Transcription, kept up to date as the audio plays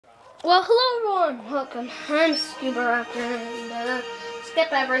Well, hello everyone. Welcome. I'm Scuba Raptor and skip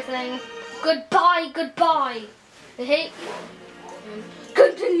everything. Goodbye. I hate you. And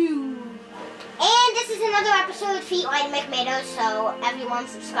continue. And this is another episode of Feet Like McMados, so everyone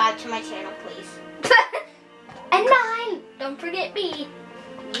subscribe to my channel, please. And mine. Don't forget me.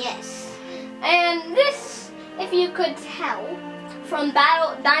 Yes. And this, if you could tell, from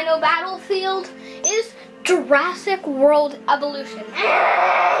Dino Battlefield, is Jurassic World Evolution.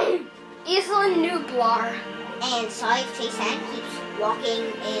 Isla Nublar. And sorry if Jason keeps walking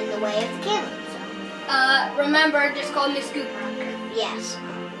in the way of the camera. So. Remember, just call me Scuba Raptor. Yes.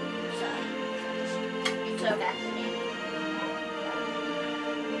 Sorry. It's okay.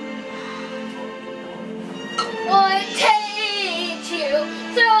 What takes you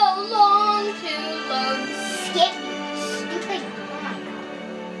so long to load? Skip. Stupid. Oh my god.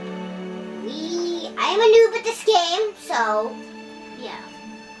 I am a noob at this game, so yeah.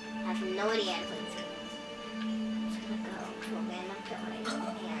 I have no idea how to play this game. I'm just gonna go to a random building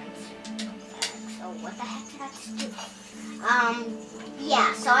and so what the heck did I just do?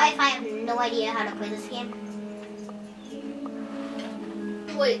 Yeah, sorry if I have no idea how to play this game.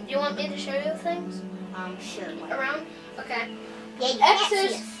 Wait, you want me to show you things? Sure. Around? Okay. Yeah, you can't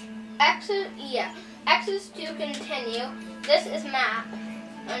see us. X is to continue. This is map.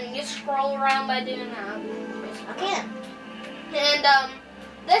 And you scroll around by doing that. Okay. And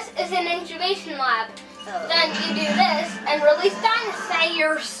this is an incubation lab. Oh. Then you do this and release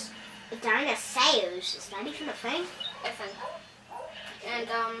dinosaurs. Dinosaurs? Is that even a thing? I think. And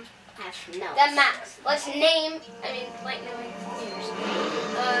No. then Max. Let's name. Let's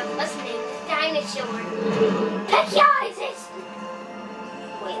name this dinosaur. Pachyitis.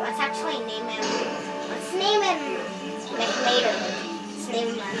 Wait, let's actually name him. Let's name him McMado. Let's name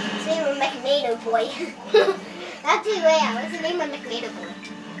him McMado Boy. That's too bad. Let's name him McMado Boy.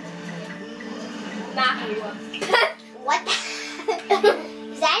 Mahua. What?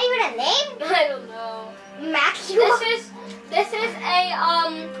 Is that even a name? I don't know. Maxua. This is a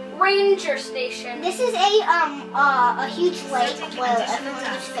ranger station. This is a huge lake where everyone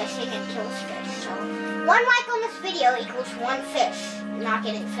is fishing and kills fish. So 1 like on this video equals 1 fish not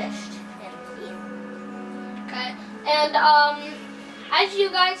getting fished. Okay. And as you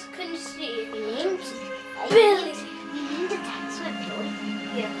guys can see, Billy. You named the dinosaur Billy?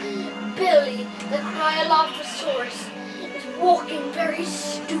 Yeah. Billy, the Cryolophosaurus, is walking very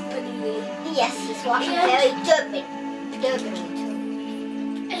stupidly. Yes, he's walking very stupid.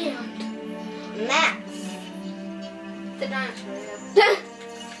 And Max. the dinosaur.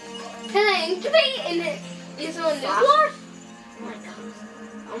 Can they in it? Is on the floor? Oh my god.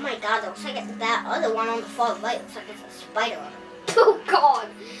 Oh my god, it looks like that other one on the far right looks like it's a spider on it. Oh god.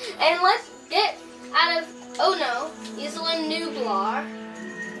 And let's get out of Isla Nublar.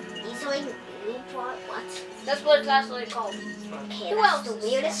 Isla Nublar? What? That's what it's actually called. Okay, Who that's else the is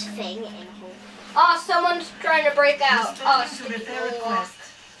weirdest thing in whole. Oh, someone's trying to break out. Oh, Sticky Moloch.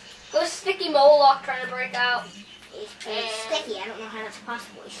 It was Sticky Moloch trying to break out. He's pretty sticky. I don't know how that's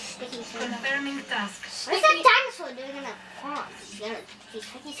possible. He's sticky. Confirming task. What's that dinosaur doing in a pond? He's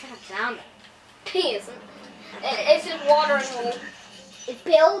gonna drown it. He isn't. It's his watering hole.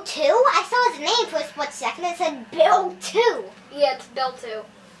 Bill 2? I saw his name for a split second. It said Bill 2. Yeah, it's Bill 2.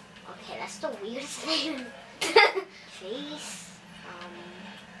 Okay, that's the weirdest name. Chase.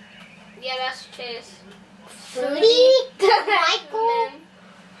 Yeah, that's Chase. Fruity. Michael.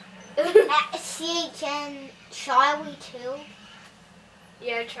 CHN. Charlie 2.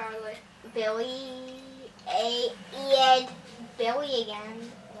 Yeah, Charlie. Billy. Ian. Billy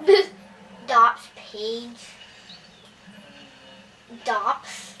again. Dops Page.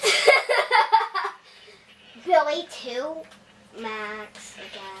 Dops. Billy 2. Max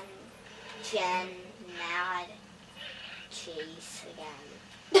again. Jen. Mad. Chase again.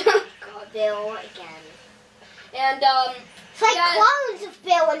 God. Bill again. And It's like clones of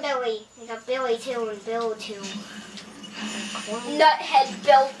Bill and Billy. You got Billy 2 and Bill 2. Nuthead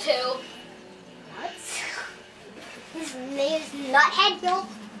Bill 2. What? His name is Nuthead Bill?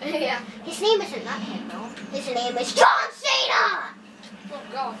 Yeah. His name isn't Nuthead Bill. His name is John Cena! Oh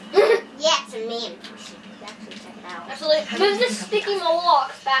god. Yeah, it's a meme. You should actually check it out. Actually, move the Sticky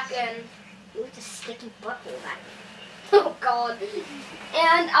Molochs back in. Move the sticky butthole back. Oh god.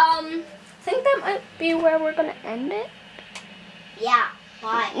 And I think that might be where we're gonna end it. Yeah,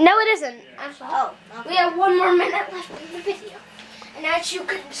 why? No, it isn't. Oh, okay. We have 1 more minute left in the video. And as you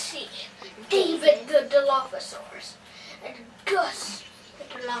can see, David the Dilophosaurus and Gus the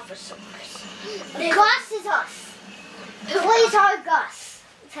Dilophosaurus. Gus is us. Toys R Us.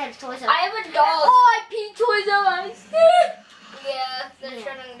 I have a dog. Oh, I peed Toys R Us. yeah, they're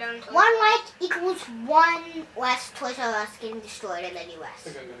shutting down. 1 like equals 1 less Toys R Us getting destroyed in the US.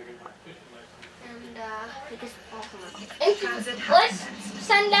 And Because let's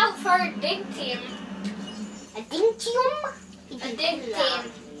send out for a dig team. a ding team? A dig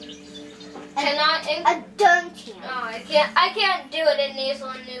team. Cannot. A dunk team. Oh, I can't do it. It needs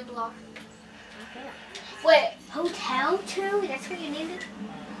one new block. Wait. Hotel 2? That's what you named it?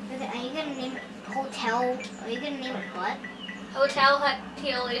 Are you gonna name it Hotel? Are you gonna name it what? Hotel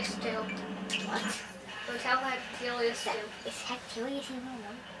Hectelius 2. What? Hotel Hectelius 2. Is Hectelius even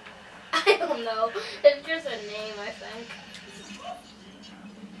one? I don't know. It's just a name, I think.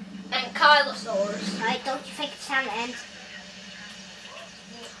 And Kylosaurs. Alright, don't you think it's time to end?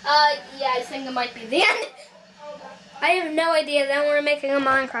 Yeah, I think it might be the end. I have no idea. Then we're making a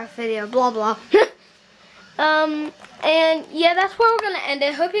Minecraft video. Blah, blah. And yeah, that's where we're going to end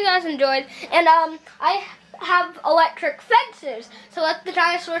it. Hope you guys enjoyed. And, I have electric fences. So let the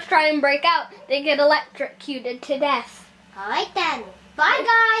dinosaurs try and break out. They get electrocuted to death. Alright then. Bye,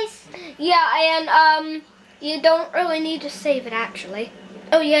 guys. Yeah, and, you don't really need to save it, actually.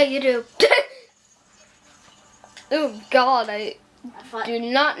 Oh, yeah, you do. Oh, God, I do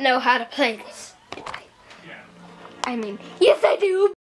not know how to play this. I mean, yes, I do.